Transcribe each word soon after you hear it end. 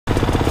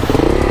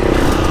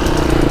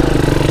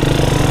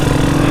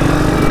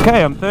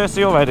Okay, I'm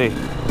thirsty already.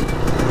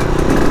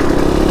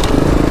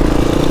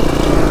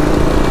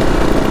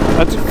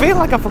 I just feel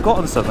like I've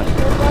forgotten something.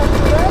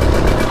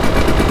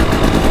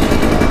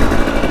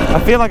 I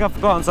feel like I've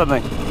forgotten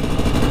something.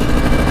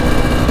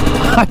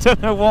 I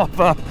don't know what,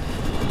 but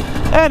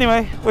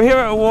anyway, we're here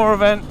at a war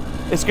event.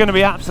 It's going to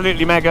be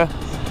absolutely mega.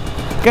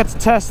 Get to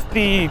test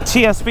the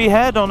TSV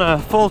head on a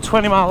full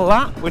 20-mile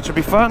lap, which will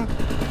be fun.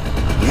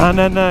 And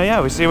then,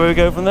 yeah, we see where we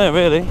go from there,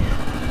 really.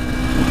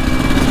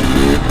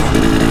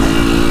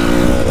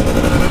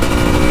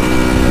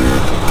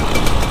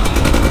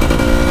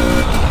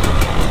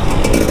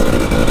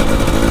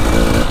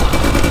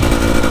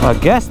 I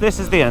guess this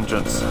is the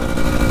entrance.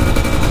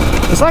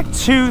 It's like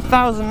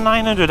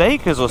 2,900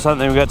 acres or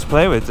something we get to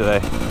play with today.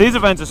 These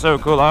events are so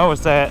cool, I always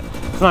say it.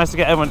 It's nice to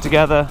get everyone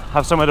together,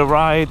 have somewhere to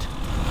ride.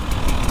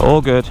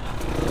 All good.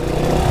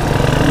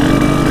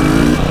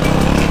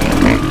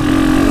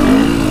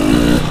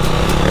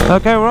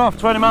 Okay, we're off,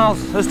 20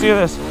 miles, let's do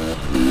this.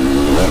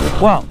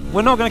 Well,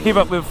 we're not going to keep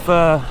up with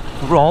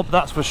Rob,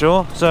 that's for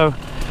sure, so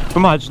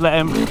we might just let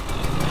him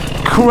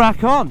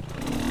crack on.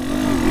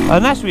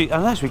 Unless we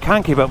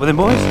can keep up with him,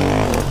 boys.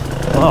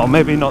 Oh,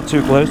 maybe not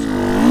too close.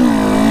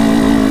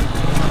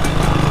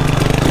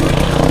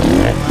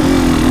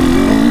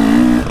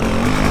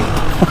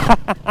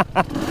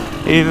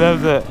 He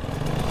loves it.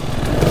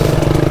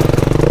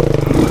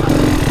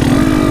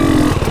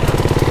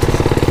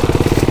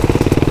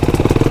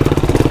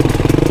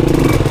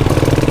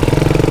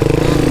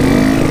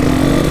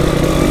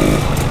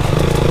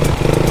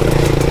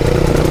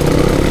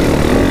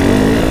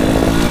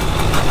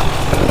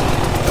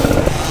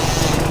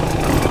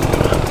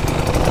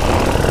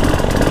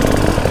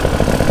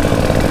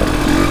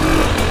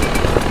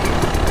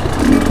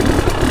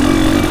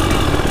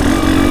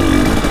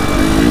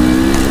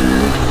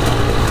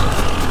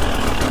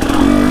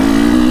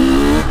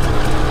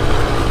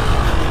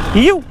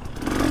 You!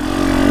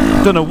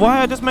 Don't know why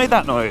I just made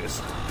that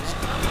noise.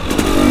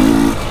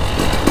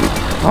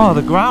 Oh,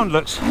 the ground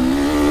looks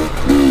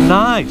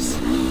nice.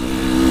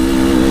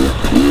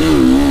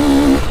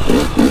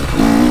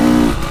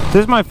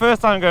 This is my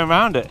first time going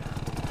around it.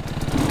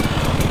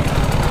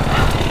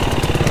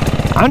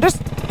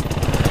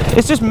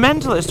 It's just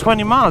mental, it's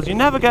 20 miles. You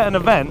never get an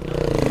event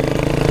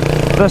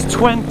that's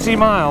 20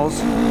 miles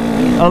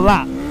a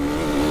lap.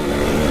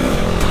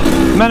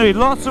 Meant to be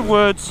lots of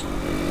woods.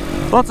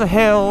 Lots of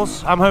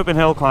hills. I'm hoping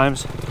hill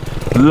climbs.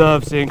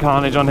 Love seeing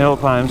carnage on hill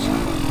climbs.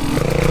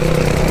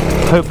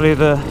 Hopefully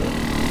the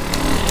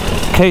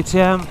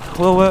KTM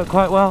will work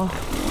quite well.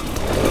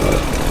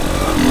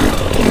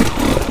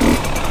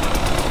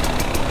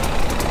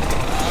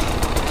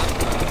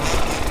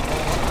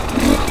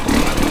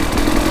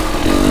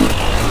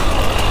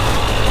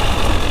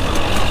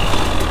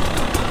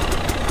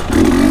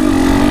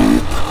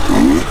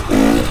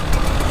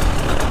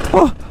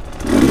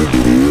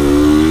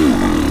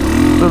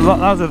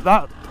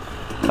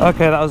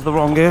 Okay, that was the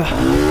wrong gear.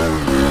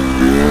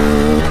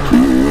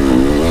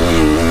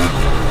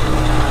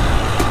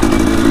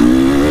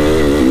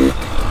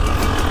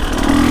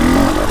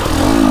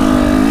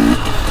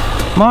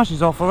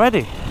 Marshy's off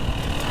already.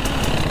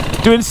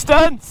 Doing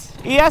stunts!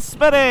 Yes,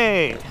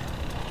 buddy!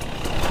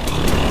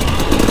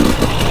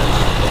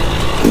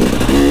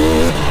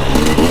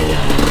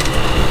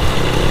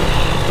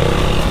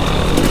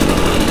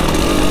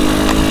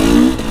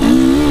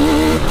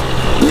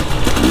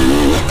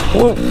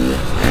 Whoa.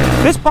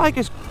 This bike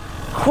is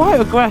quite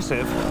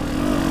aggressive.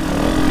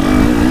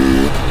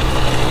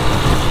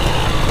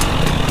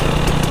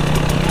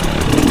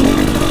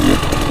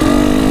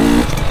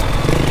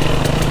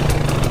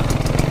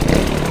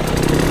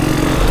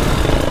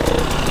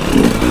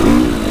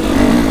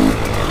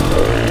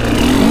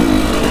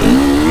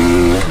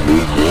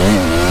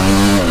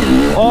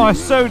 Oh, it's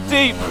so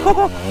deep.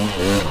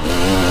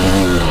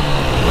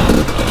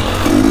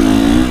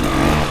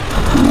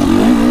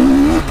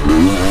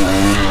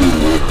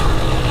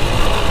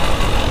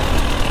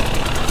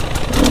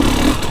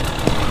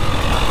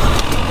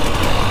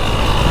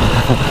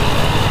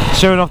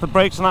 Showing off the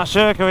brakes on that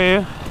Shirker, are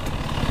you?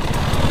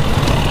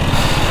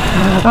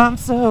 I'm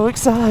so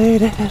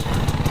excited.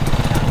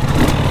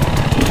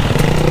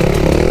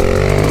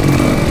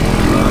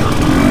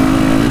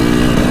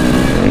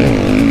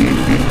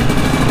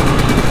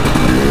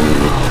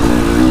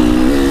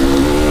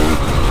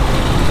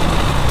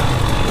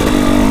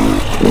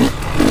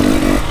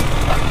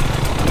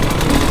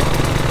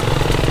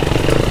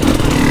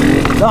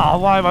 Oh,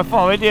 why am I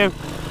following you?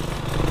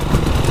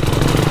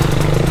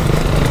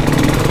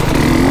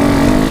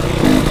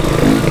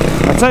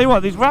 I tell you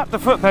what, these Raptor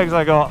foot pegs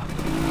I got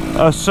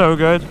are so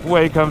good,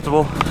 way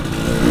comfortable.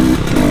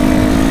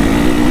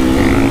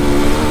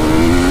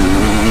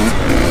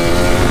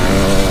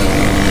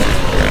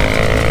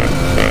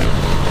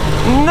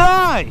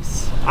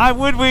 Nice! I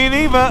would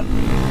wheelie, but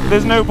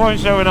there's no point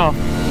showing off.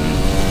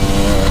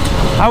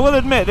 I will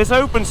admit, this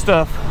open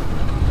stuff,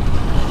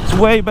 it's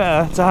way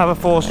better to have a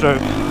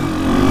 4-stroke.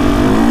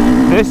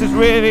 This is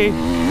really,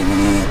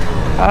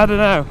 I don't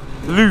know,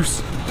 loose.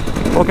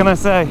 What can I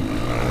say?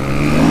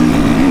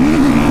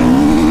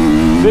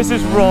 This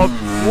is Rob.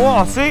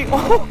 Whoa, see?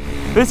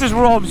 This is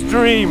Rob's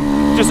dream.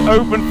 Just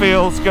open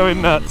fields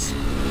going nuts.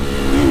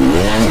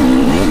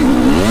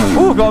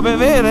 Oh, got a bit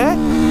of air there.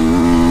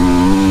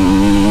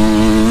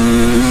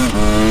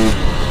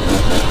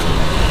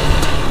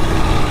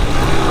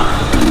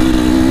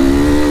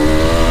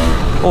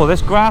 Oh,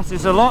 this grass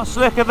is a lot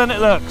slicker than it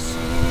looks.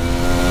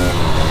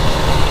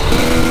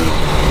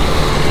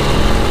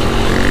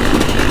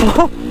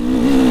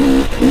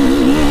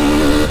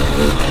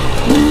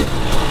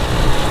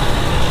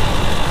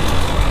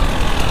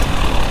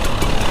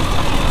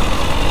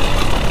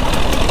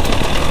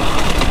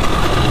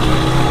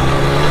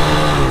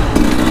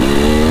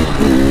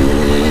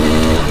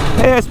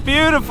 It's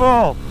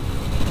beautiful.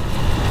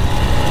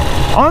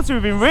 Honestly,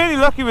 we've been really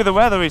lucky with the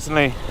weather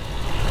recently.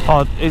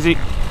 Oh, is he?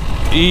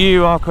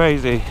 You are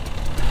crazy.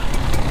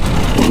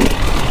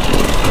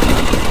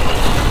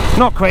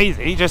 Not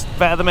crazy, just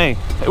better than me.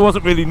 It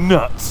wasn't really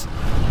nuts.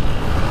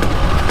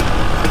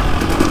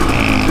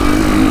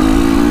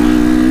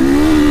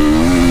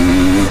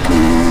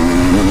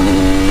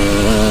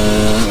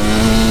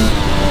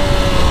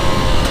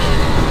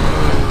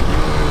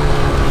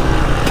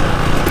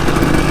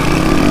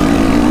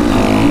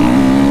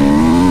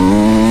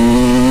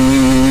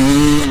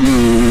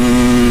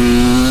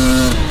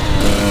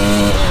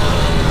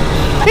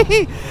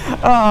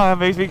 Oh, it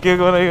makes me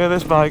giggle when I hear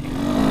this bike.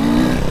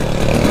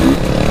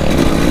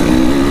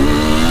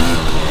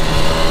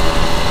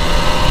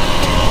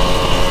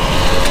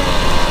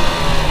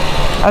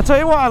 I'll tell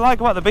you what I like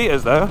about the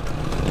beaters though.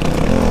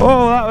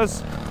 Oh, that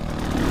was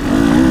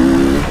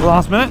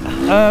last minute.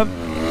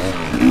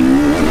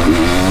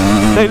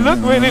 They look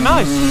really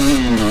nice.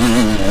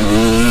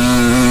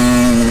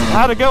 I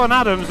had a go on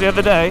Adams the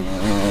other day.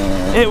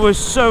 It was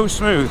so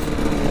smooth.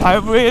 I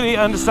really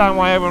understand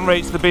why everyone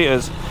rates the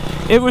beaters.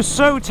 It was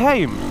so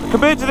tame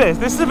compared to this.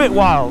 This is a bit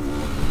wild.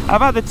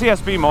 I've had the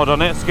TSB mod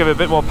on it to give it a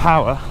bit more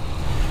power,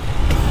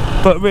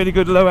 but really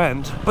good low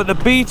end. But the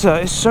Beta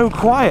is so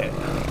quiet.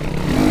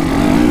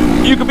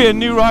 You could be a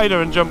new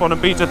rider and jump on a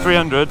Beta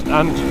 300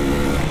 and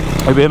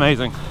it'd be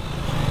amazing.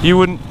 You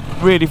wouldn't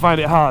really find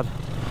it hard.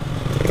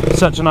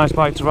 Such a nice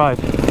bike to ride.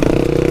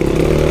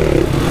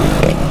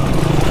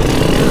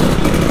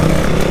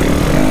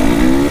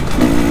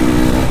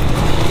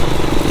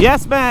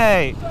 Yes,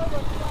 mate.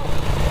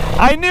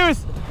 I knew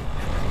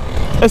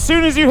as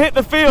soon as you hit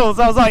the fields,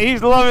 I was like,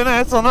 he's loving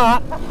this or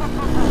not.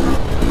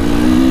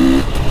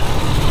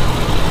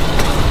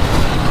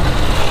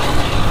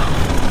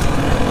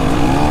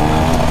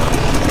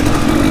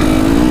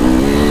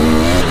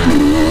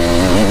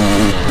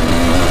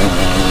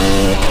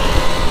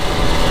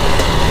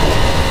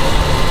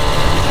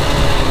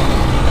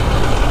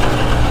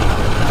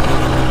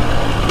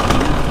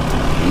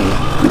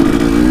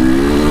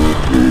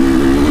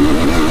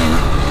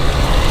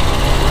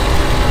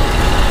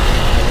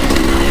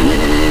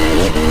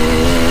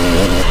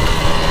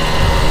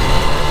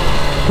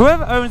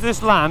 Whoever owns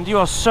this land, you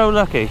are so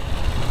lucky.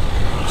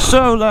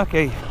 So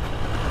lucky.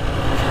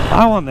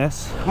 I want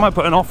this. I might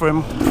put an offer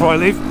in before I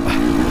leave.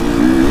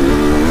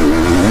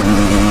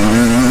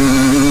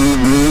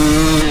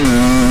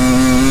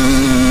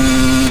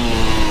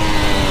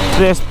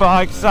 This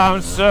bike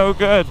sounds so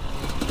good.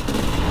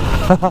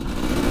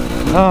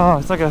 Oh,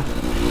 it's like a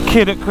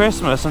kid at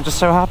Christmas. I'm just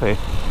so happy.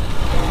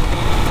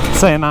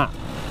 Saying that,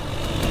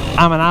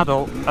 I'm an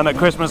adult, and at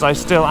Christmas I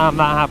still am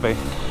that happy.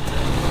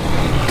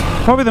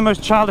 Probably the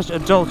most childish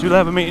adult you'll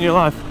ever meet in your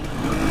life.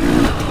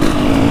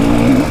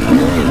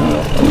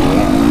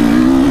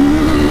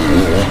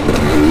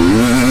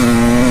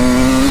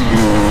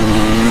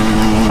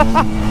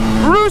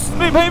 Roost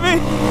me, baby!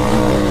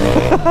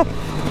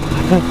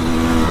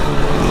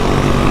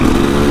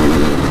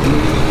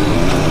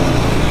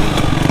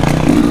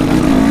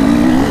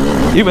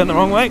 You went the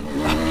wrong way.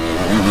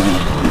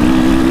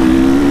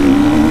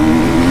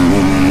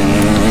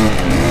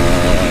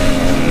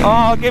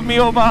 Oh, give me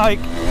your bike.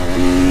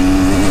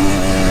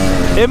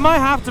 It might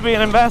have to be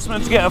an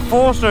investment to get a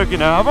 4-stroke, you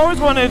know. I've always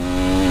wanted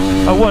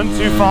a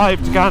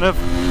 125 to kind of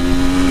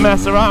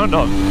mess around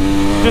on.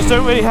 Just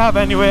don't really have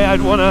anywhere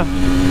I'd want to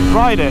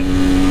ride it.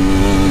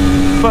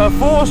 But a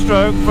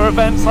 4-stroke for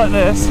events like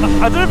this,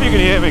 I don't know if you can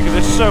hear me because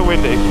it's so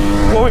windy.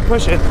 What are we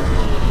pushing?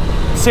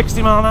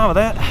 60 mile an hour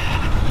there.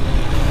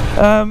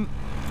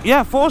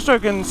 Yeah,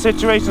 4-stroke in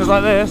situations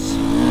like this,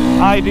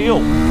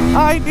 ideal.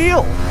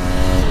 Ideal!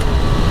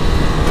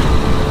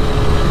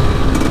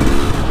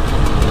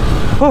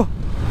 Oh.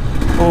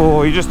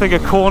 Oh, you just think a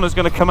corner's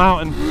going to come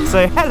out and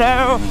say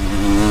hello.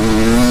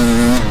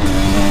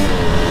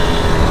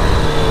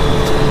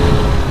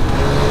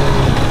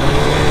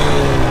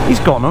 He's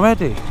gone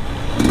already.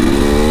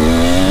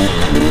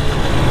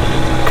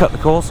 Cut the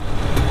course.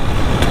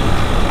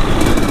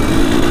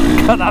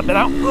 Cut that bit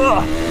out.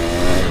 Ugh.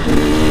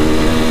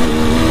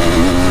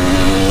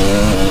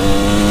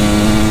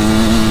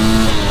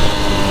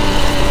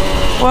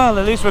 Well,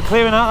 at least we're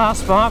clearing out that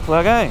spark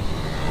plug, eh?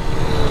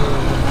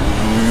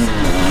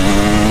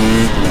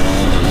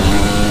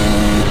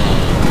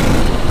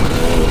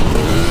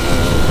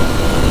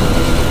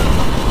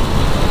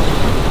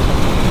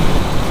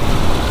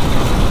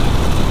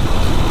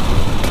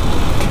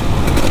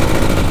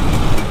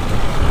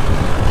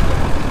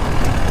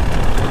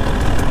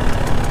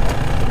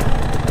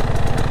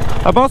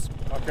 Hi, boss.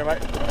 Okay, mate.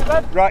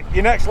 Right,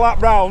 your next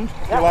lap round,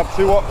 you'll have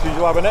two options.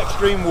 You'll have an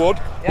extreme wood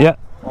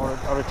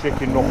or a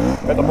chicken nut.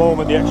 At the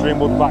moment, the extreme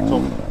wood's backed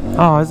up.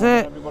 Oh, is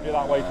it? Everybody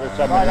that way for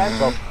 10 minutes.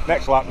 So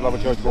next lap, you'll have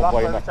a choice to go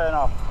play in there. Turn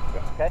off.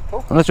 Okay,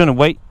 cool. Unless you want to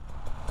wait.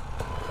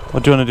 Or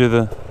do you want to do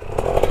the...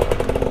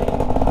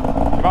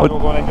 You might as well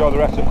go and enjoy the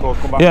rest of the course,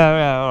 come back.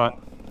 Yeah, alright.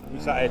 We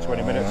sat here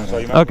 20 minutes, so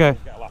you might Okay.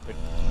 get a lap in.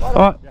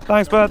 Alright,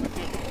 thanks, bud.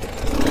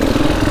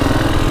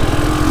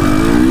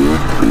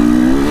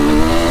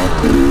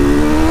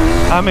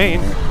 I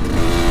mean,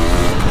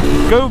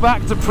 go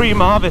back to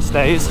pre-Marvis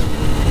days,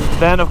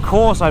 then of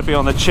course I'd be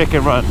on the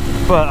chicken run.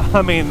 But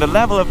I mean, the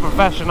level of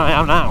profession I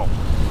am now,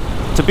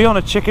 to be on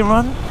a chicken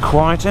run,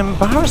 quite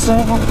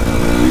embarrassing.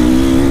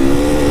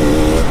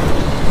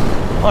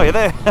 Oh, you're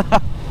there.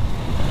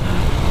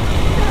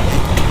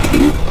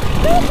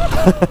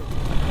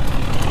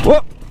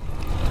 Whoop!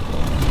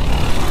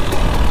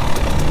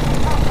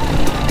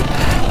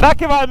 That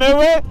came out of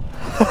nowhere.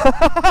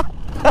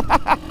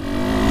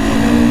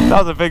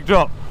 That was a big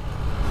drop.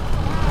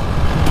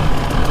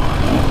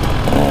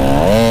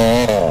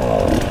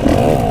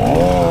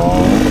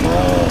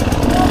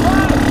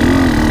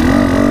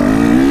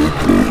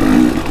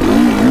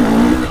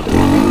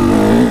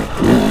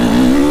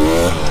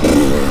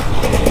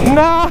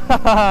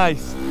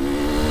 Nice!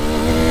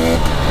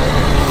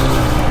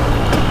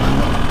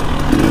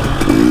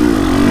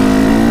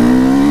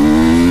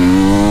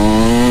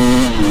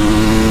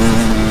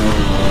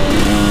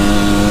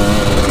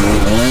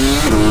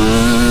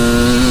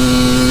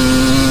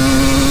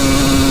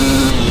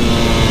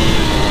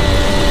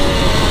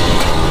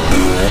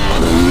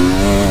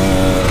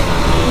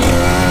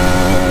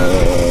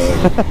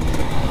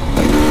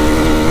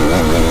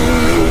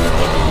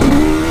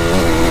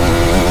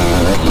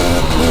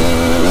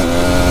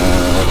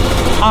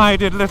 I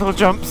did little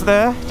jumps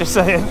there, just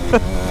saying.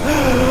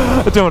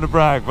 I don't want to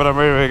brag, but I'm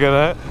really good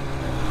at it.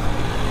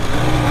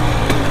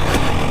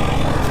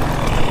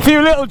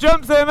 Few little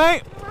jumps there,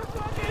 mate.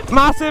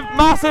 Massive,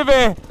 massive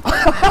here.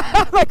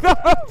 Like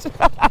that much.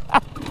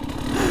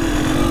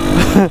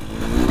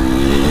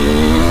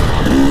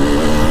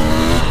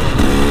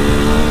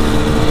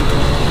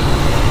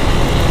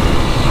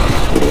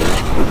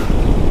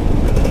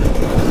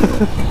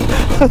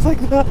 Just like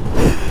that.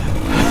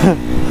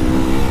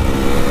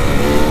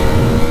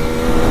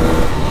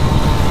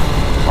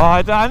 Oh,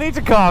 I need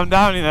to calm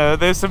down, you know.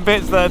 There's some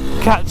bits that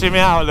are catching me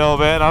out a little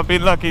bit, and I've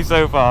been lucky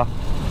so far.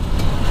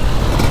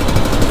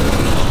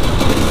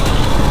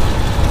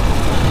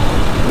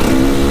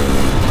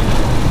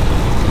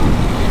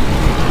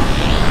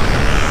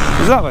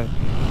 Is that way?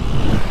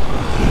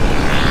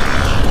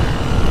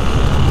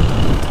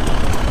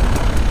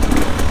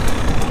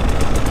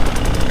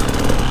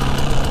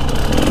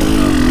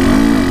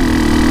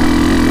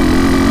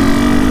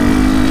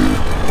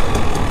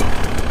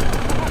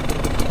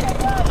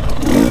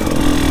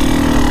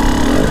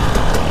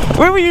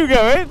 Where were you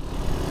going?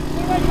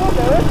 Where you're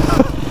going?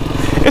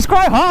 It's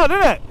quite hard,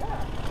 isn't it?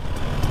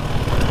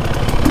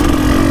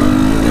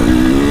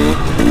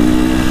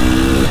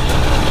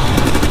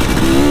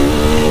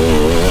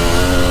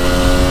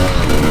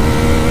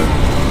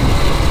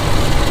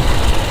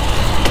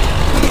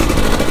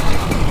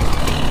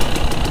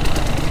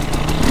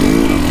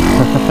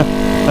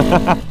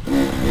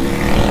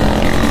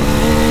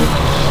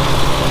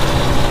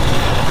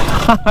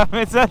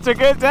 It's such a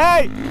good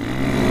day.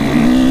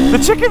 The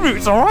chicken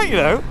route's alright, you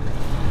know.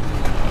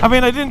 I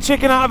mean, I didn't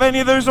chicken out of any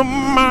of those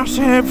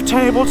massive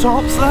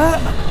tabletops there.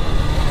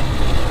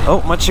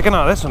 Oh, my chicken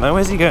out of this one though.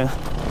 Where's he going?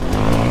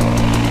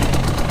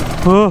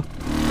 Oh.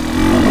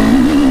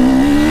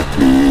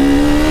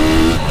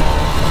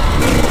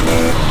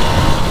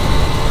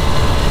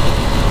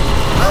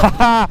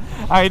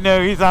 I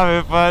know he's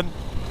having fun.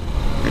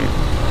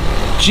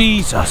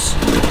 Jesus.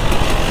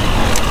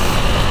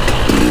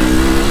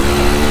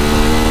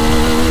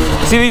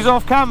 See these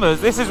off cameras?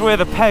 This is where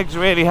the pegs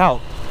really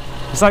help.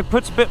 It's like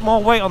puts a bit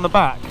more weight on the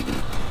back.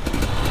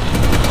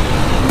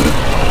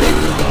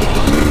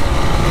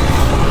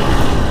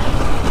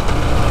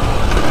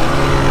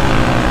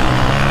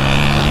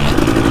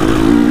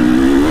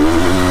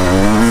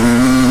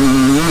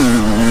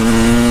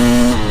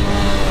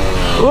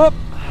 Whoop!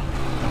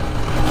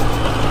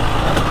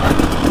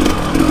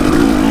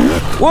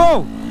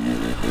 Whoa!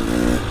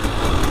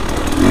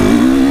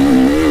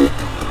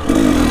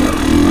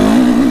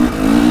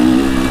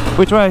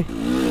 Which way?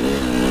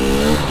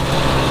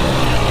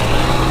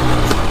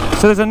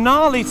 So there's a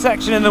gnarly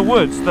section in the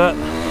woods that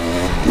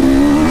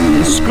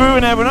is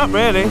screwing everyone up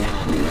really.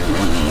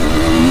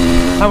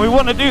 And we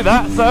want to do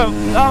that, so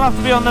I'll have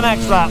to be on the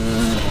next lap.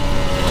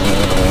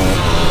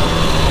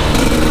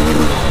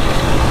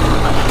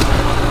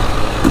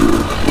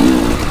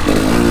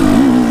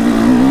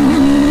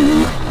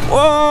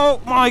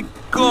 Whoa, my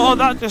God,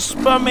 that just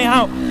spun me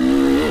out.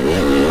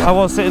 I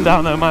was sitting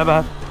down though, my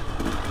bad.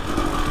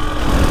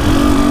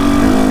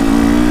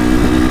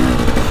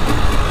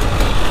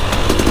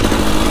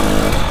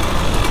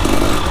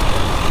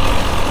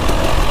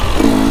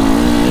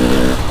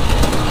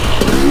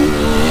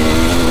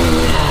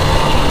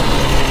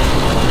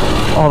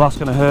 Oh, that's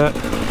gonna hurt.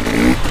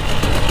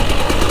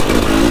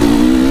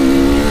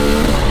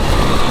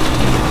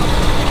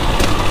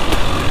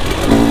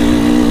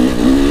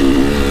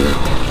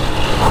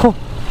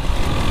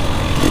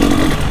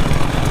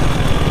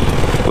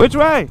 Which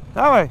way?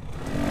 That way.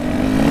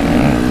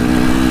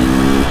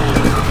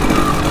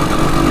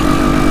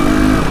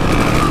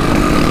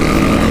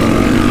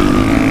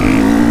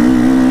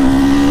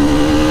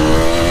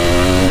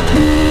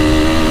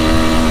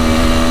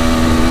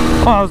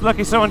 Well, I was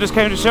lucky someone just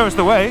came to show us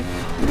the way,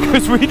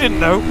 because we didn't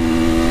know.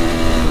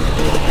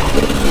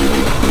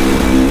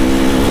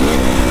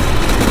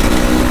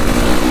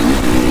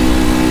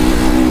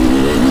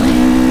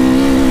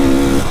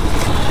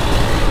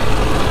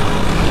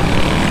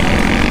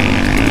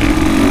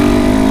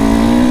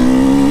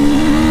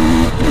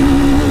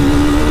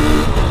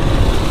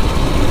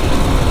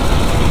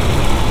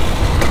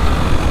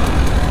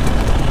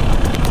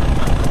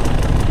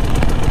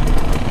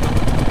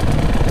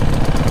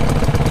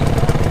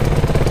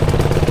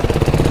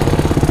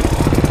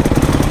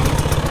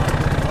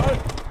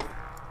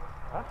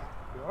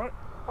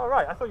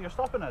 I thought you were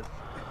stopping us.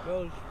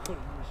 Well, just put it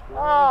in the school.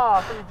 Oh,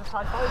 I thought you just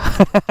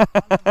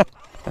high-fived.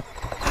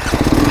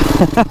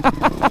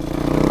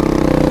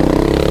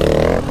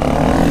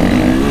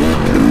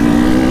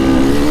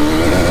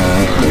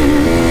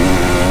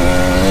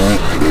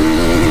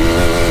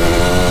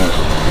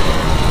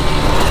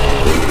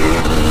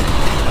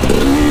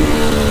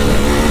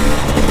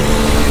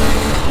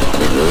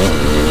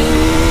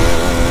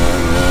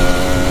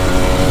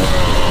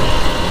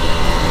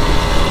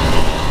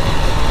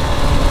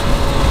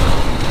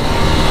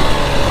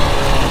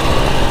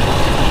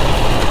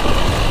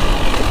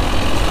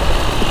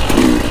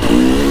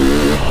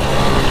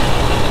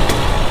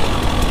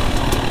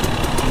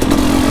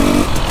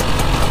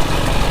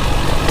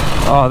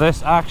 Oh,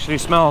 this actually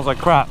smells like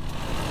crap.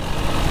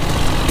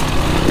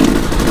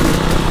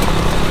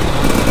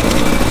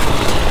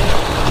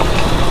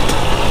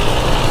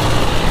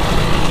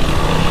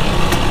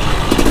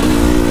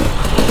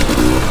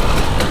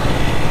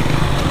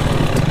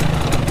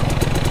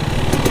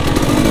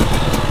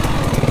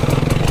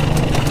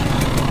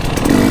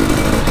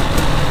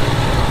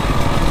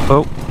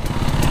 Oh.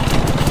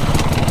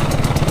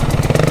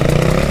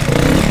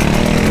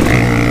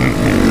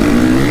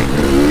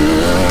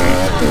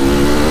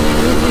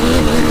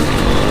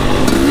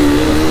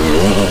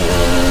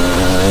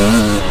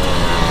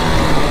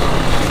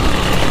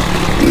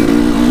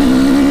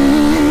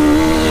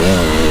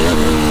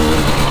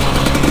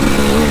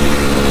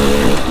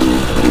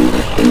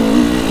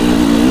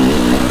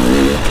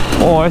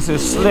 Oh, this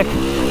is slick.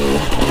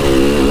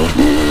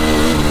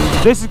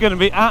 This is going to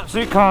be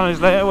absolute carnage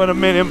later when a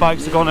million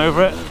bikes have gone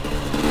over it.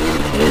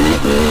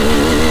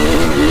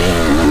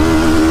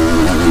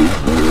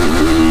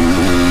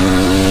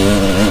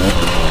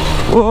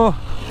 Whoa.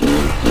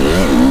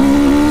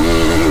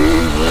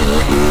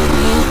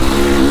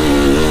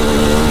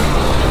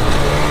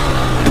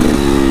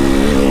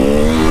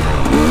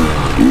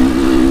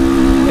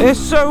 It's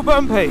so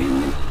bumpy.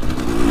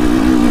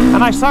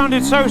 And I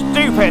sounded so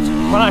stupid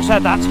when I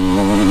said that.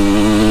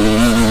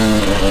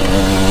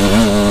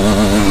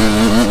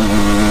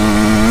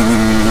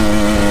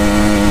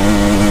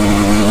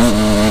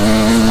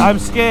 I'm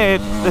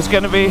scared there's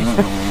going to be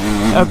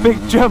a big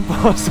jump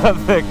or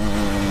something.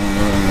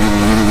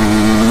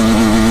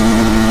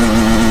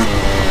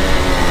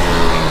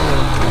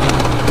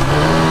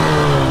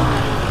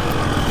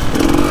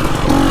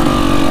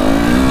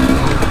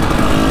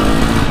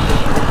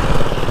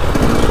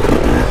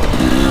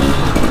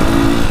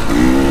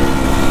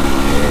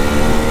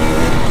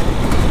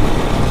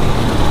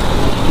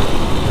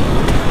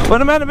 We're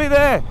not meant to be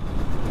there.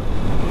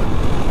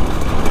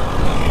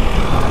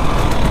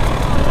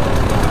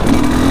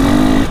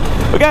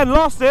 We're getting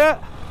lost here.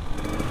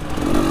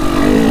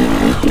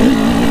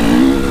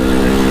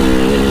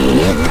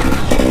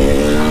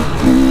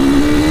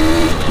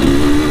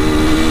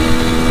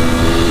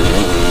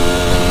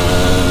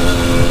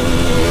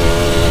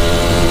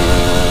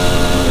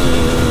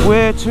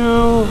 We're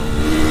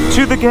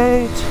to the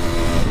gate.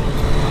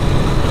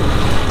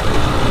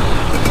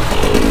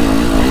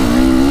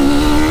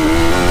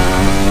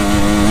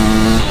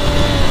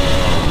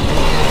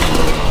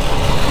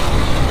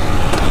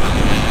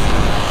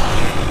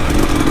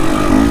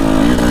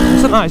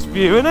 Nice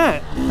view, isn't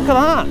it? Look at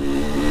that.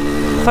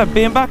 It's like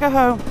being back at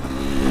home.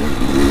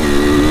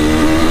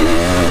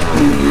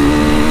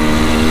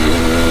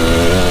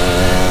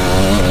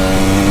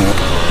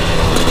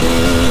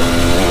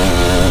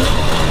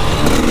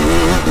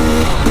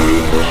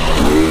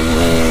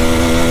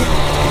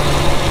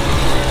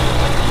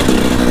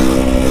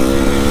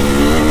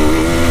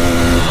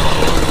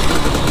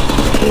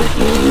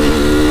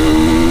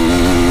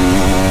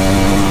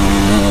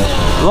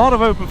 A lot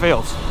of open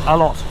fields, a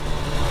lot.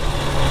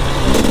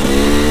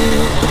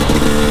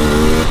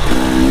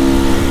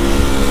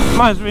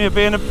 Reminds me of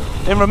being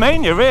in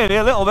Romania, really,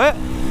 a little bit.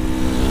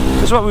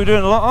 That's what we were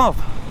doing a lot of.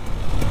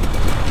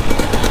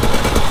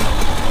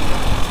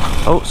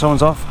 Oh,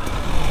 someone's off.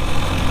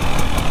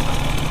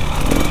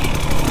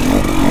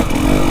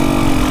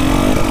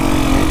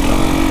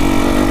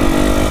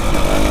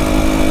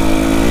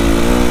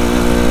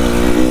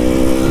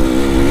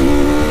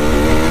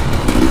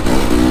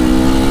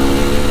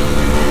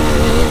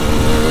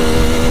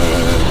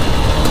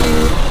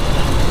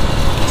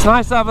 It's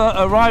nice to have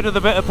a ride with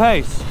a bit of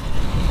pace,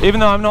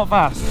 even though I'm not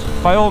fast,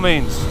 by all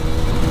means.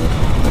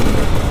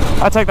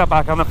 I take that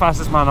back, I'm the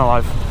fastest man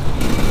alive.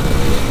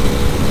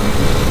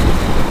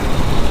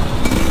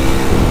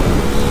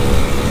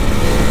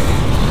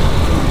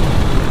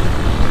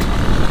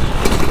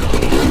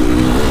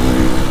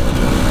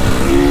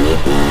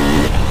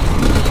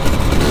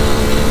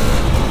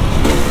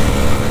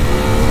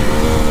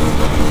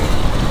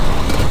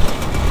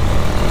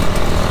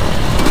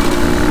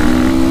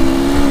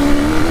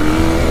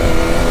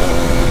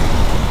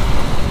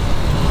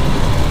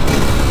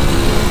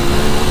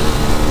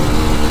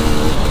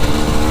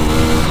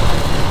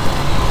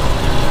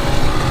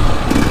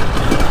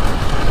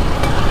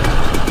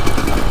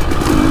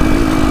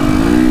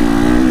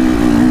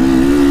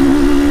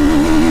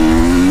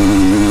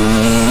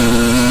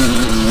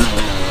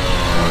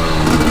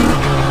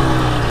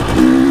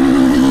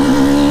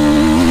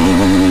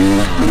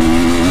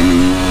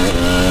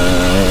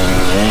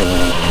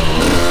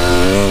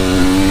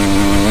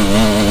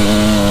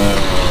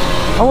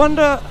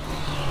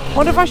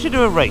 I wonder if I should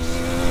do a race.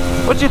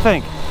 What do you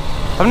think?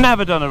 I've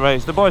never done a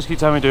race. The boys keep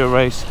telling me to do a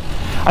race.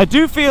 I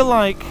do feel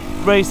like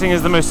racing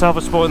is the most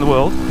selfish sport in the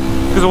world,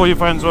 because all your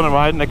friends want to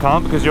ride and they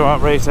can't because you're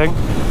out racing.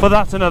 But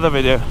that's another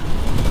video.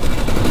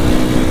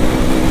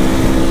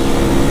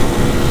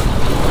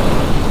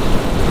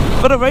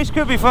 But a race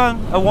could be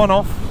fun, a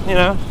one-off, you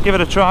know, give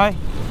it a try.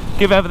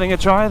 Give everything a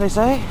try, they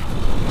say.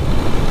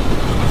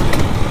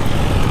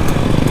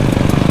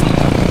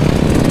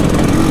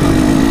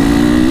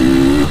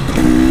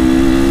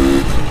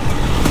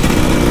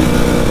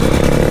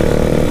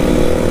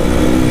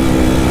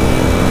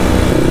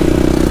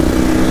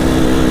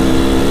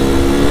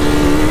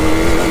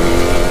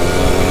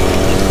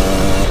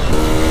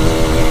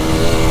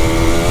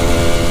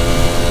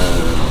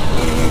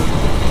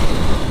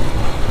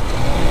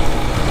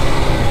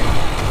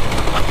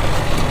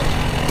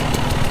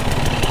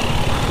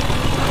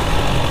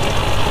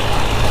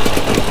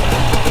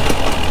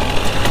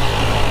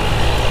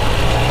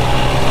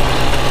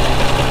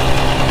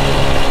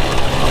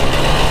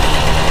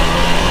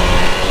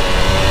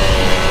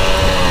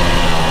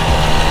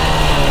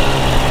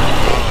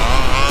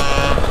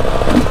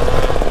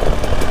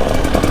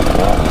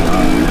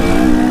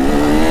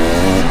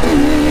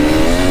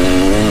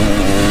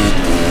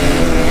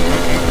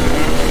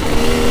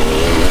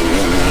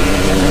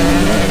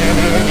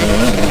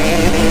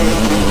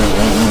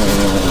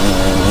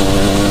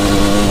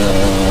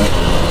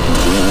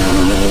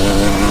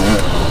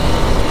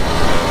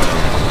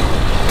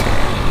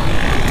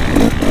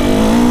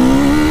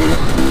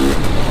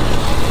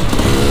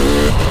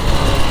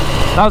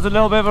 That was a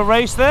little bit of a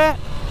race there.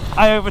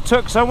 I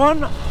overtook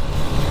someone.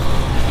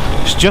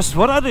 It's just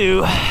what I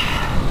do.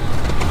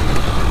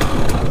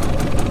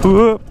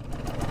 Whoop.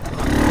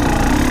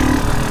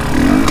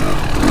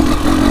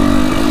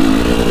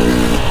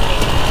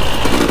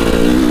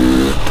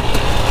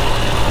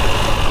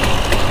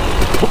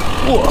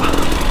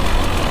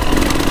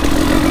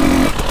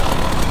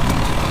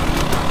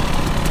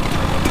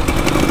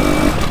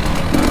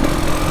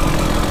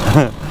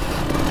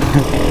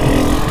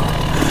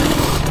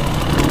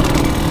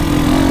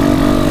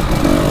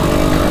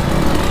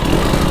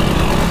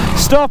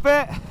 Stop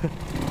it!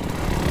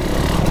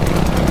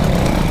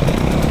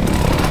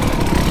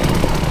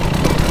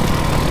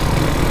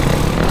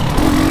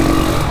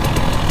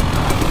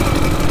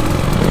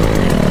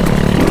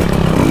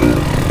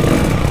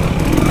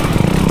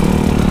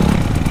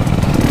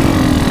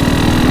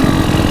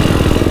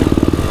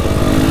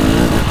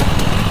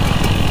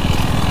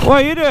 What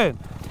are you doing?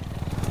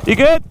 You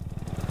good?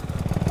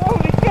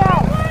 Holy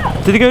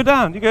cow! Did you go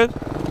down? You good?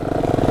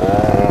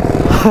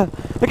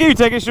 Look at you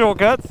taking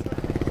shortcuts.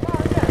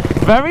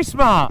 Very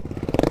smart.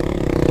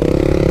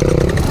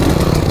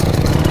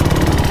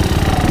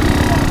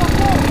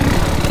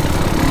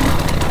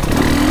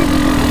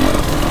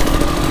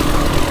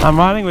 I'm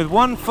riding with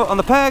one foot on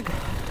the peg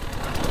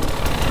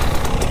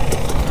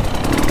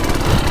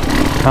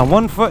and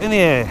one foot in the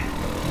air.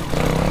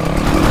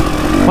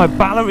 My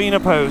ballerina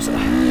pose.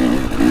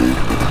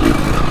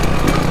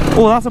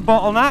 Oh, that's a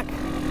bottleneck.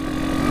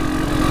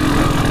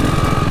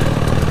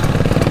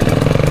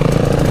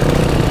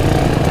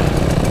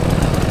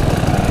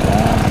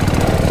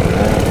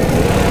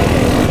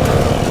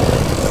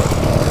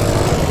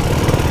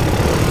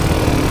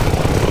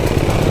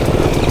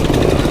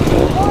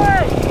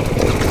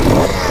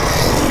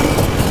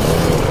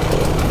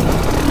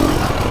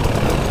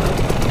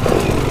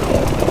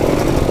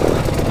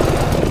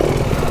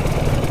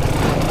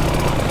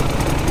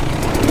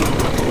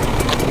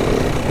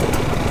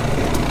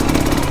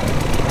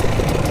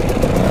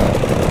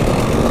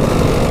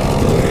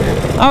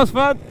 That was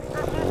fun.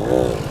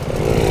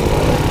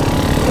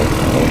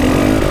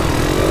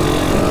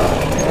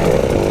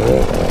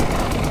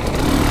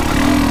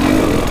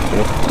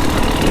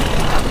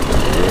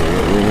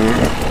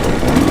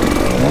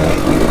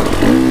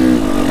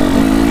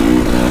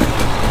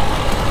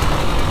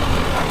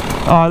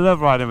 Oh, I love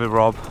riding with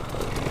Rob.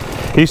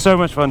 He's so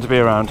much fun to be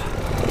around.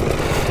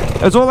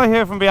 It's all I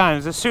hear from behind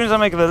is as soon as I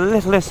make the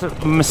littlest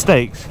of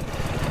mistakes,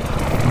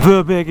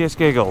 the biggest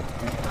giggle.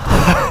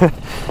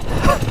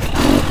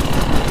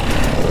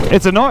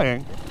 It's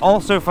annoying,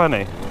 also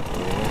funny.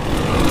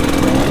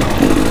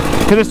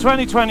 Because it's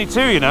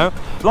 2022, you know.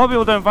 A lot of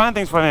people don't find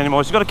things funny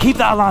anymore, so you've got to keep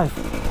that alive.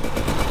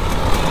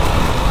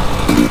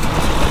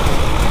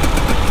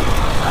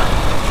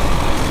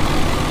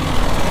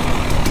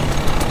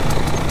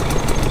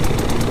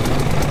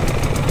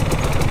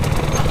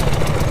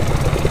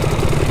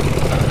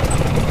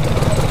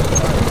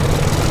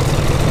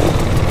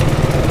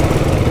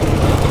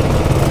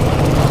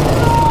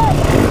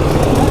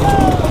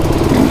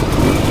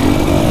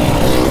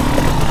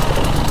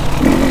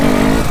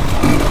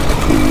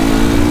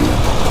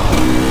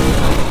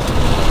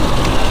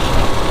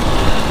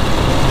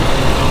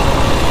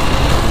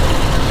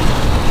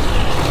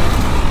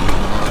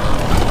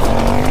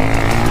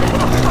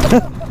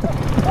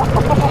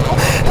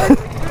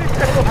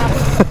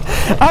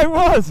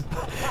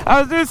 I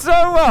was doing so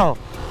well.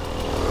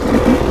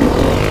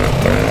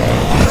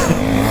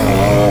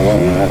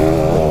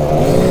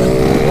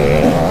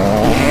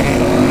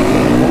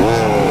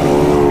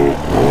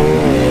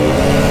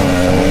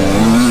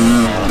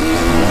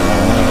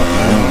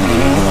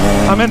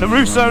 I'm in the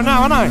Russo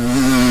now, aren't I?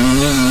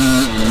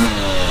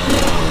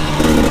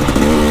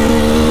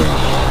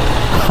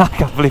 I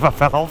can't believe I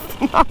fell off.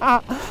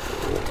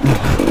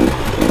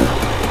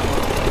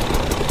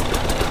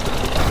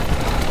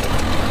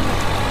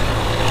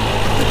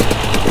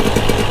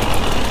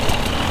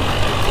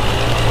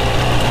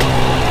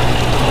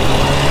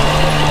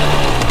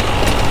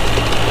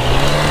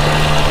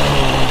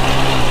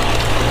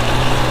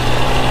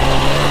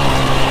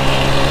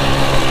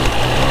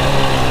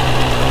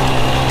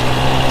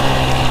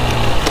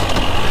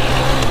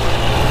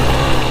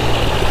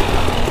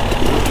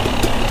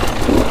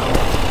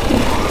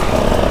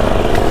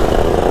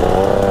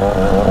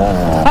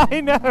 I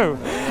know,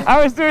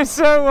 I was doing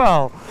so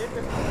well.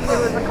 It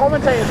was the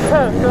commentator's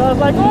turn, because I was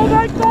like, oh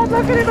my god,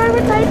 look at him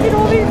overtaking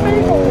all these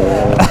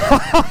people.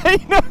 I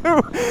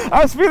know,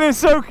 I was feeling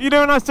so, you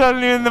know when I was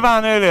telling you in the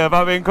van earlier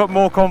about being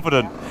more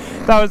confident?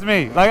 That was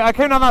me. Like, I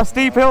came down that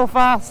steep hill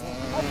fast.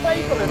 How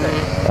playful is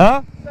it?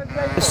 Huh?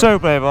 It's so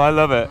playful, I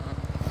love it.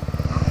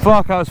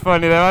 Fuck, that was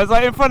funny though. I was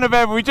like in front of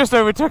everyone, we just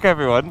overtook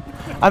everyone,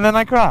 and then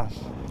I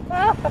crashed.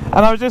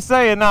 And I was just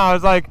saying now, I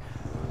was like,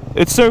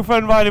 it's so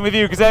fun riding with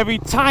you because every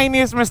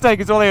tiniest mistake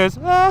is all there is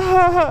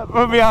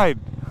from behind.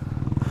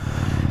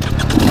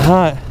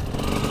 Alright,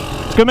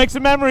 go make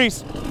some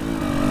memories.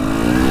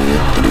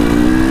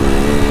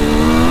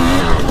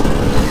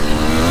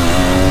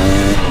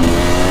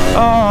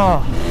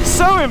 Oh,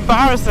 so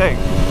embarrassing.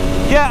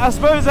 Yeah, I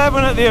suppose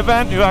everyone at the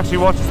event who actually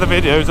watches the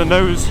videos and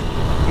knows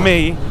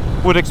me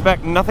would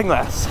expect nothing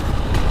less.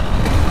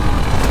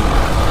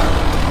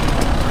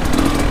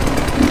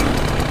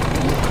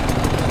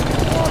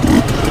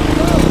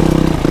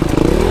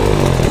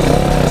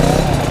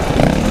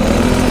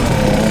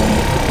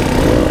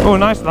 Oh,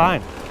 nice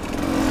line.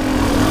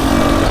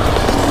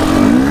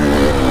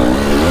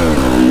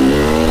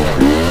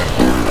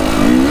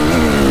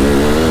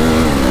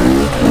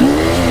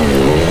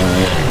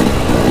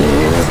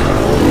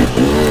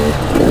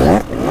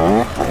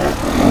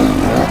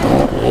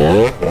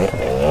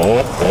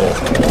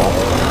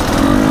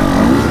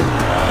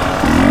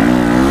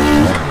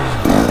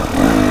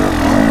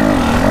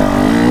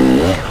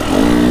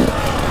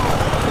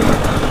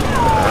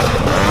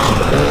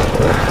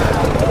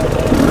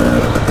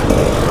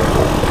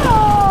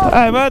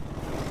 Hey, bud.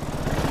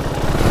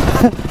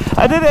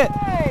 I did it.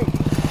 Hey.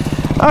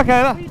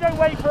 Okay. You don't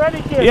wait for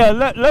anything. Yeah,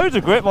 loads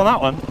of grip on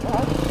that one.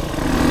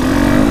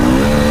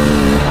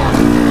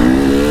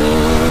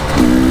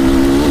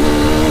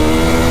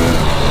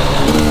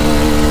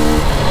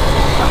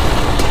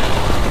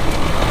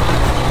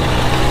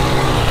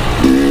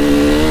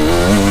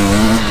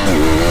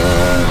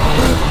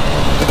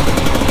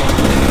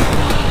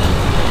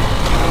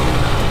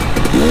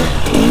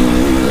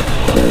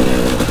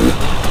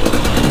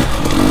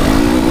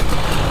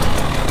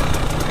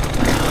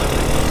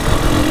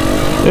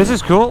 This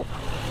is cool.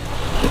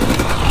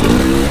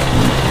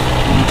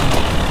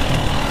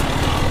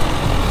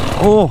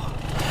 Oh,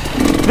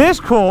 this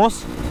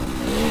course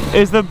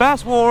is the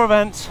best war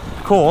events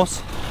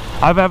course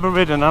I've ever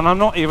ridden, and I'm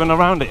not even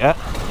around it yet.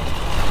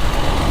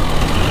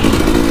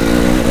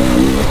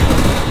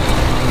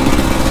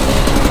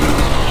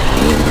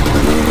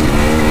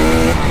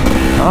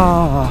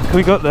 Oh, can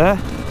we go up there?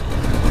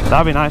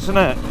 That'd be nice,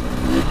 wouldn't it?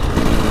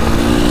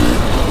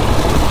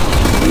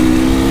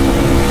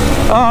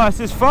 Oh, this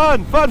is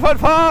fun! Fun, fun,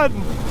 fun!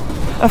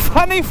 A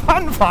funny,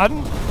 fun, fun!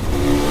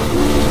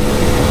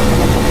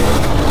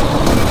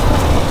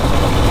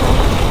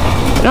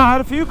 You know, I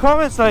had a few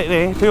comments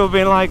lately, people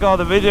being like, oh,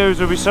 the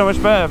videos would be so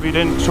much better if you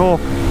didn't talk.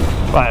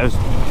 Well, it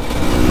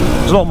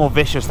was a lot more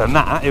vicious than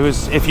that. It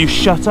was if you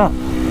shut up.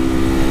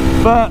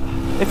 But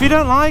if you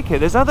don't like it,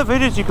 there's other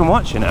videos you can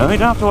watch, you know, you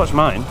don't have to watch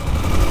mine.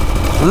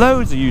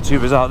 Loads of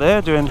YouTubers out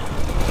there doing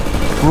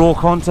raw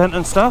content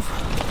and stuff.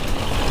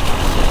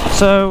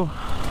 So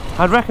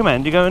I'd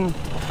recommend you go and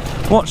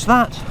watch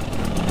that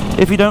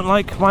if you don't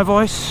like my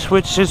voice,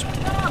 which is...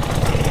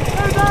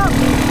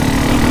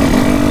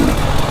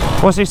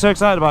 What's he so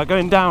excited about?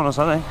 Going down or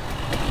something?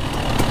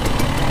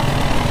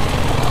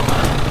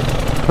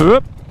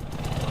 Whoop.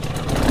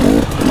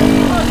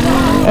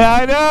 Yeah,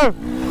 I know!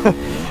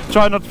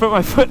 Try not to put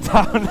my foot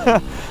down.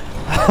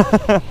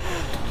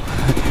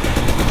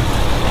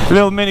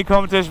 Little mini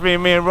competition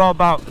between me and Rob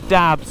about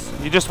dabs.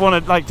 You just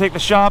want to like take the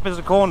sharpest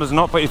of corners and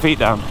not put your feet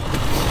down.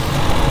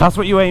 That's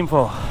what you aim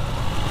for.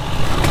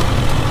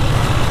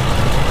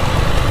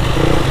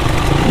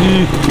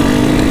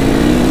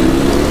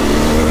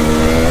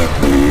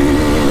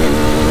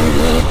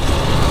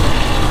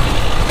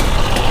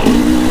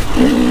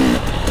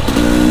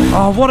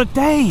 Oh, what a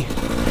day!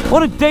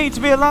 What a day to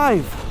be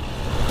alive!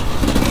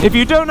 If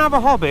you don't have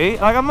a hobby,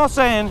 like I'm not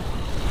saying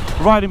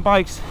riding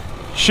bikes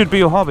should be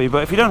your hobby,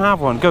 but if you don't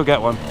have one, go get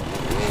one.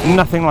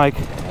 Nothing like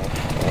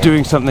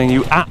doing something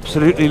you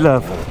absolutely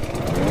love.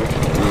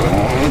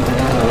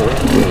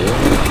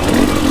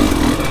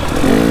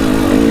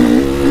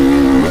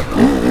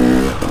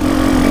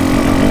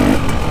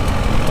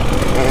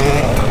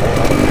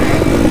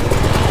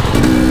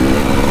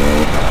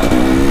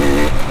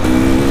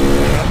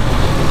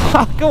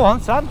 Go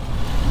on, son.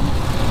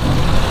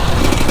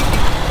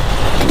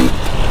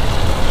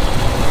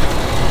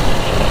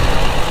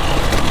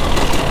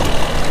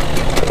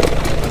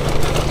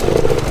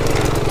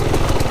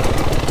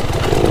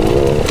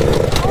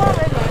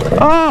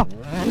 Ah!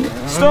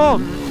 Stop!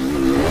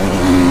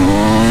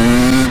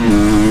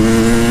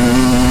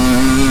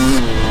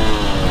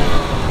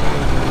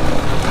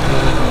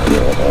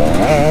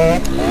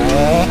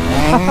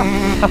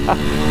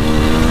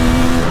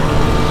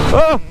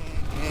 Oh!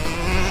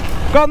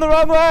 Gone the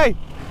wrong way!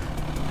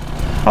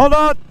 Hold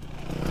on!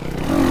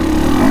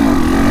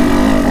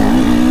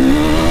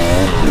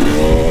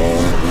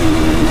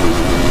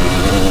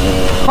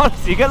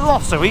 Honestly, you get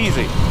lost so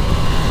easy.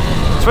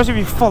 Especially if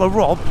you follow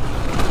Rob.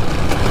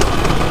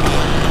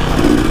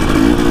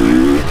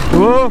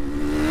 Whoa!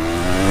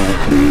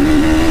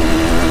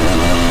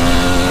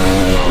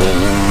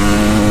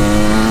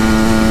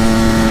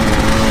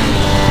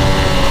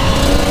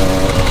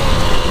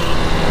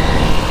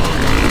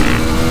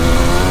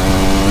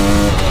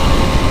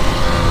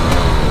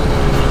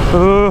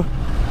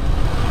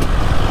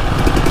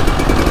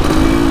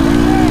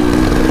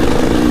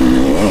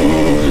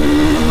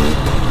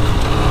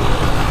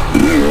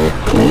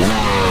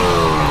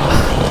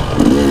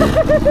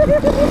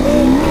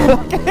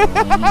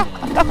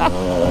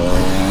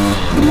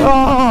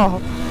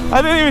 Oh,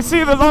 I didn't even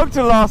see the log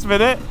till last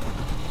minute.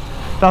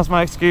 That's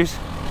my excuse.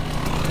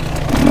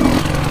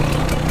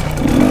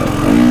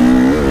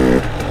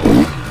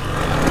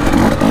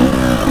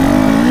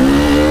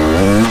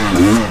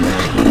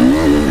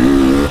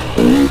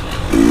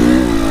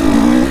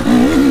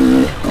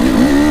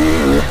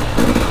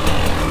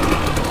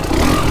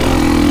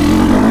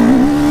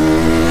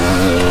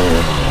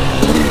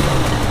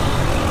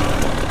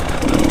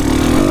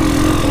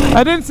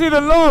 I didn't see the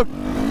log.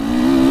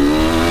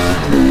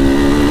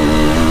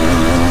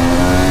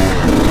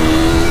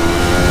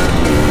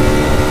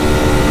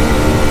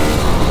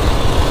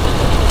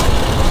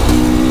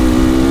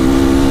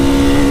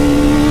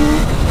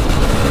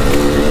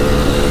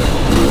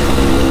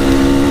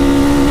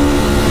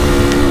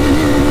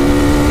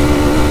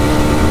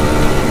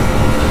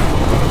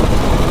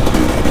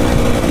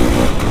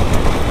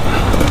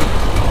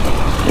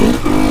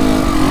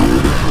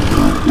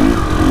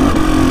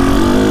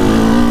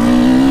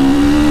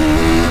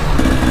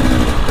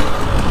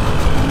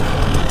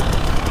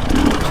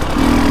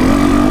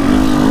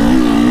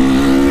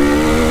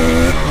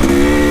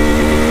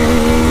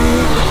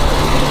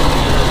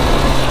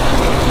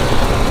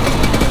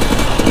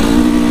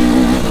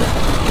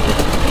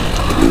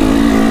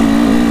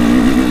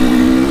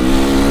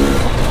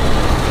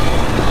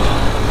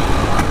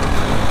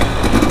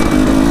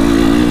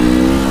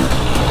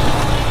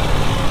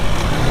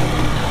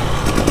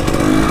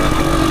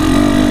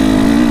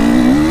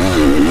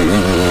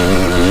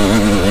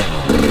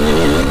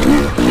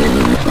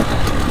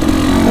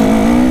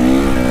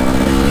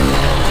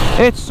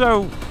 It's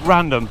so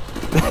random,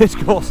 this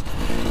course.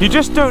 You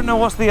just don't know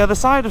what's the other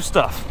side of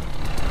stuff.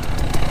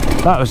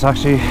 That was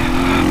actually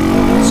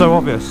so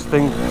obvious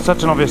thing,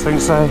 such an obvious thing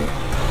to say.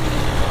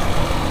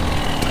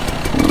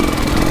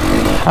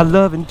 I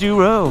love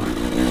Enduro.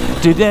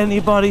 Did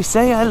anybody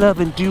say I love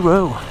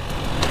Enduro?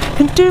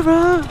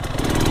 Enduro.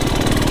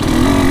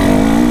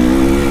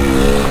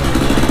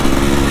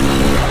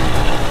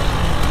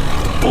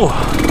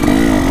 Oh.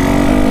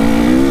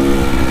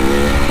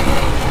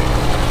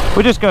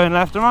 We're just going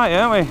left and right,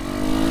 aren't we?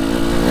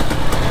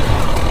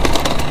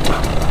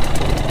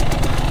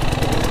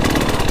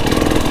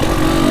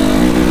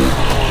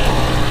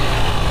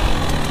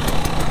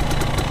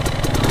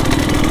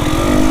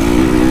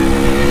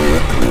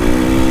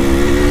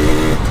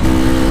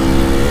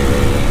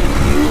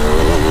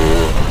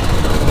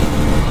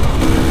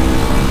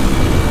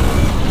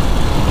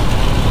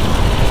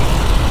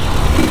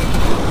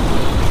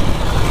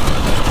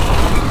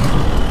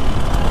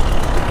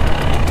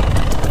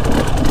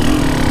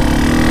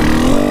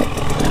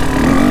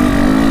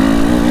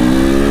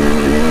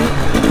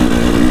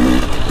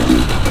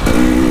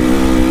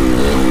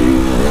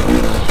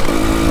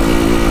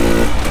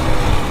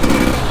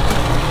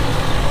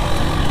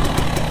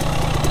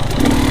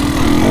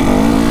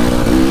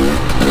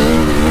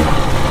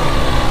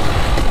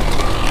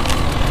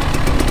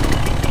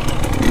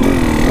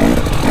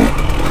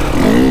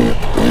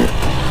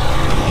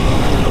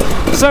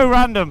 So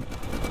random.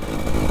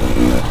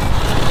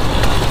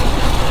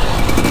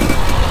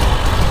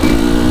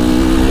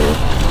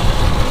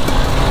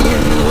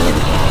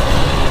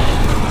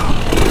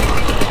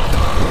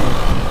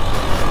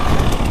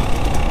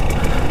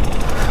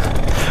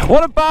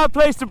 What a bad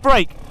place to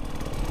brake.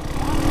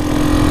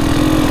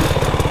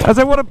 I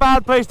said, what a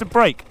bad place to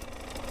brake.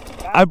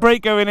 I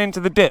brake going into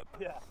the dip,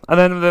 yeah. And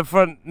then the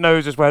front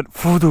nose just went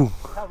foo-doo.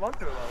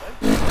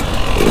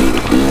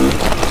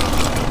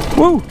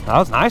 Woo, that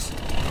was nice.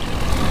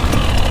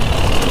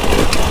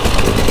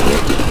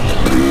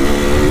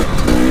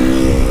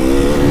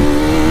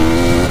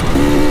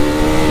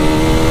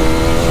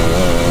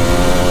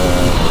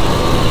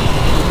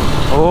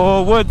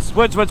 Oh, woods,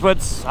 woods, woods,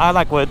 woods. I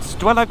like woods.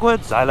 Do I like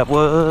woods? I love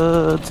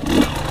woods.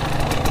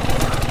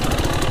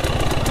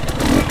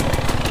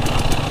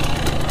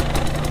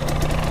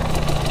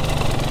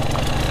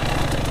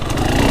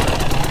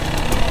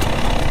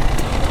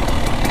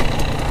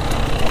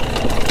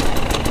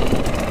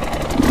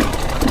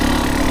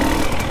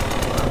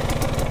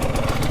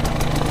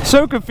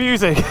 So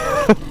confusing.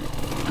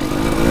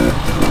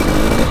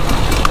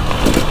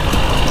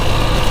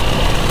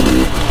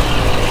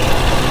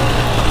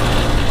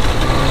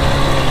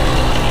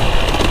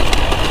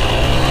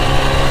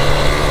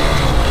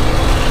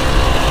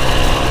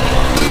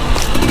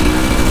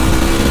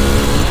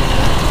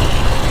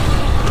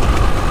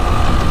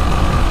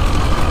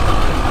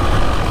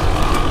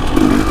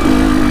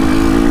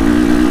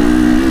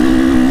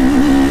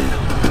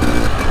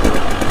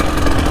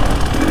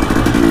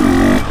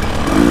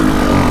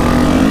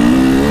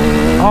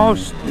 Oh,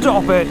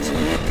 stop it!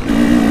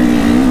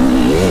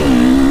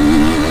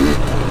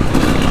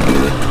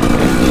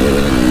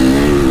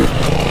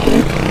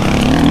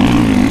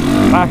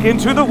 Back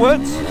into the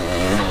woods.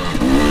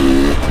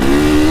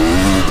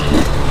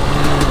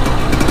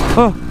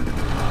 Oh.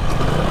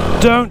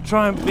 Don't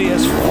try and be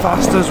as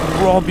fast as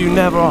Rob, you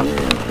never are.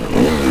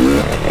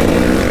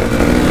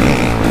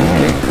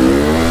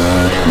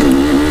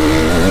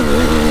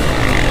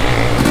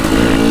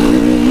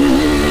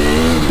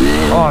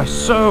 Oh,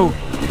 so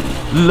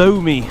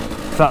loamy.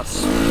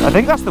 I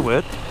think that's the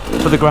word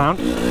for the ground.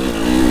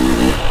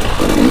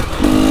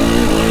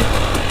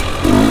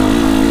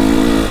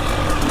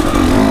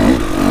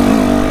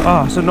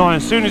 Oh, it's annoying.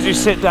 As soon as you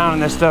sit down in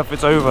this stuff,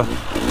 it's over.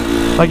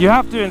 Like, you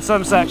have to in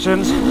some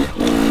sections,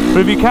 but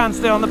if you can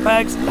stay on the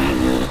pegs,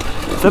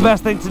 it's the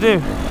best thing to do.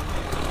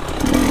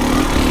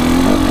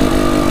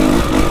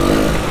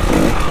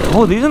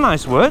 Oh, these are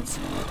nice words.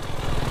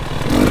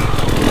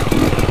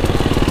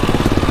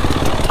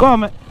 Go on,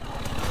 mate.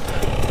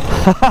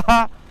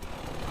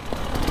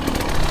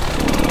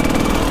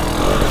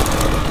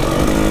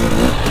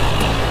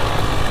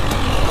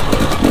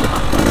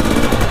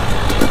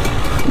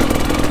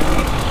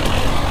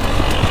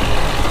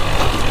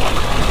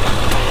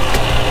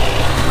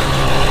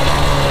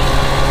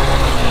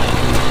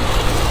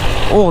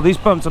 Oh, these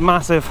bumps are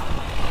massive.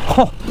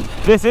 Oh,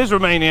 this is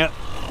Romania.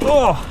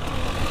 Oh,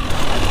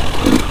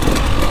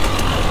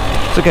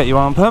 so get your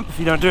arm pump if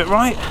you don't do it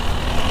right.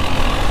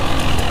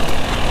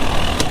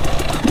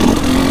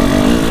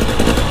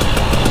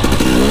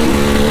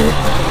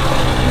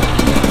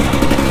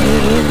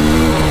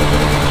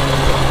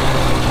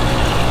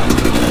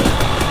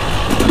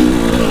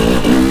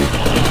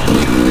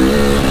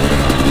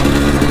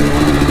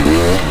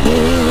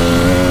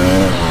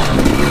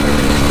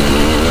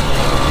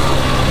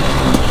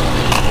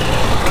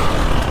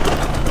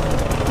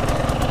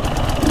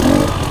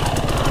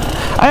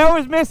 I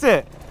always miss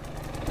it.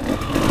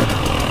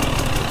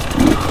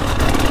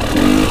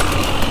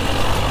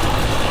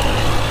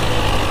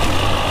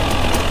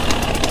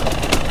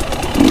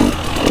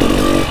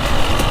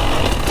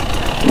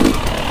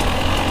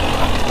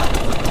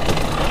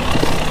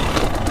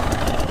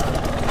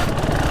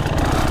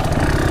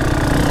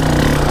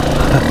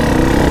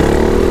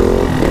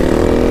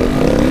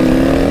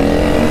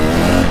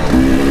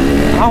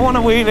 I want a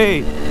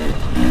wheelie.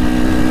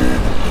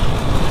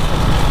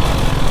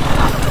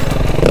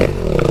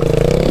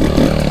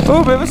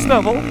 Oh, a bit of a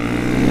snubble.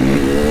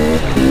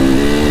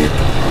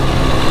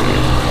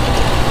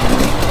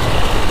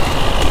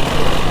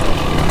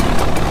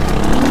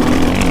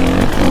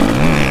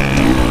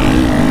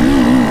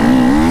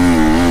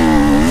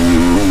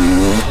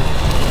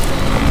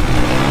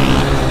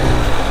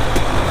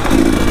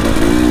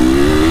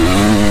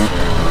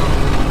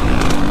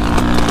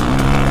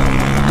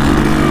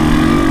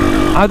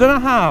 I don't know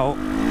how.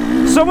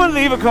 Someone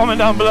leave a comment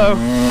down below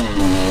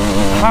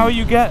how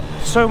you get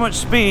so much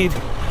speed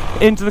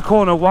into the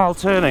corner while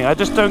turning. I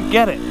just don't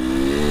get it.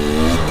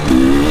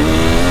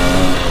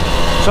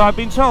 So I've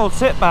been told,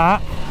 sit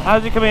back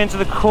as you're coming into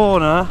the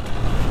corner,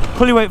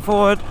 pull your weight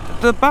forward,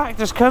 the back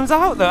just comes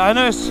out there. I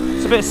know it's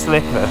a bit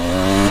slick though.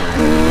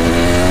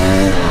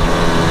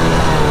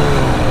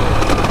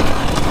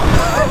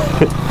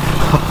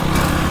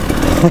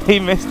 He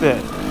missed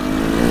it.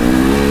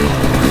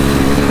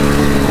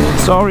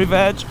 Sorry,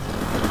 Veg.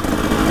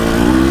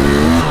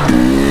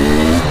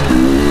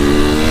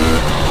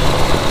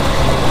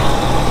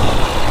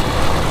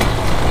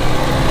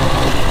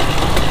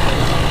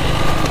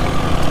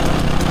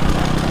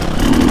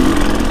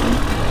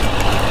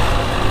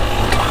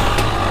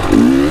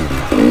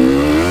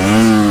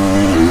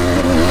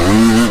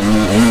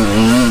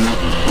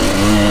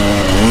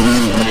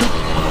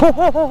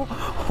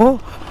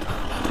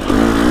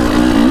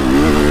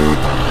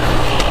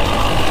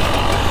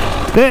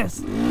 This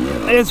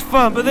is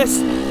fun, but this,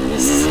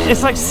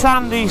 it's like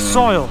sandy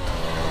soil.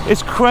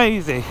 It's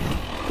crazy.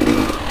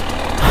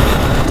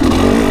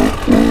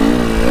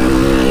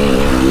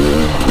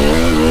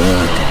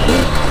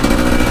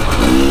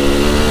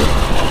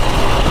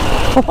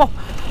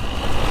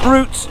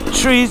 Roots,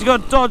 trees, you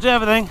got to dodge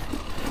everything.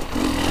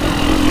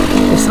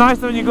 It's nice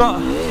when you've got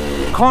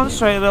to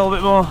concentrate a little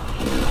bit more.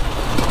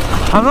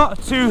 I'm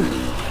not too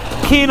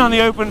keen on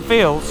the open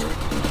fields.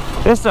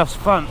 This stuff's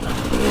fun.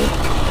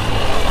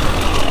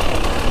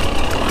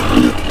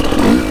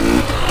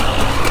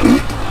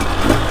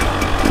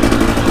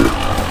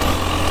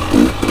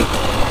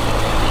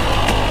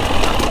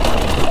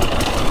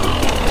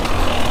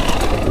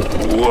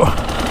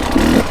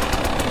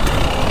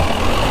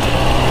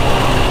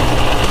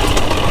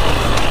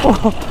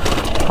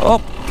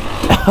 Oh.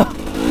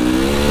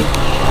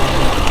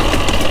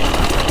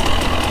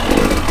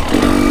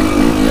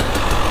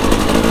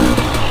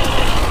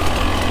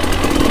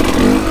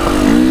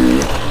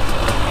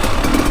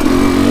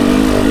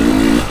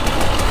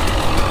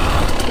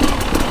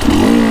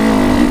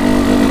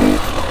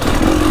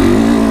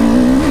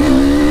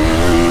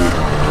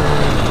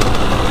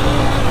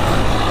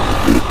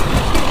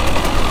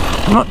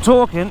 I'm not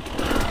talking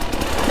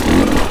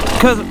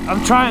because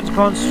I'm trying to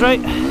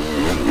concentrate.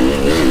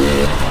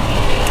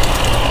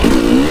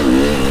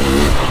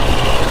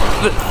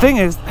 The thing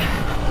is,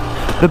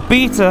 the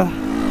beta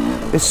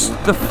is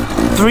the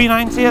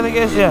 390, I think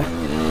it is, yeah.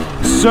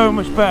 So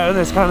much better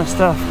than this kind of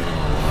stuff.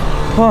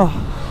 Oh,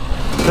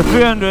 the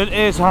 300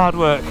 is hard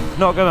work,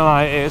 not gonna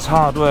lie, it is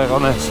hard work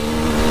on this.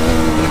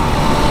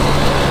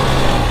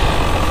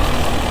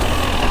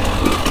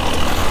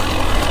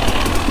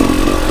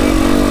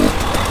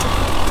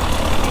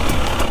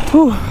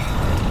 Whew.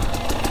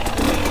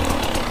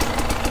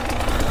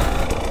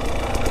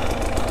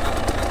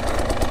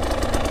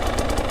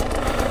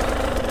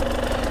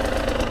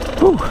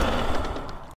 Whew.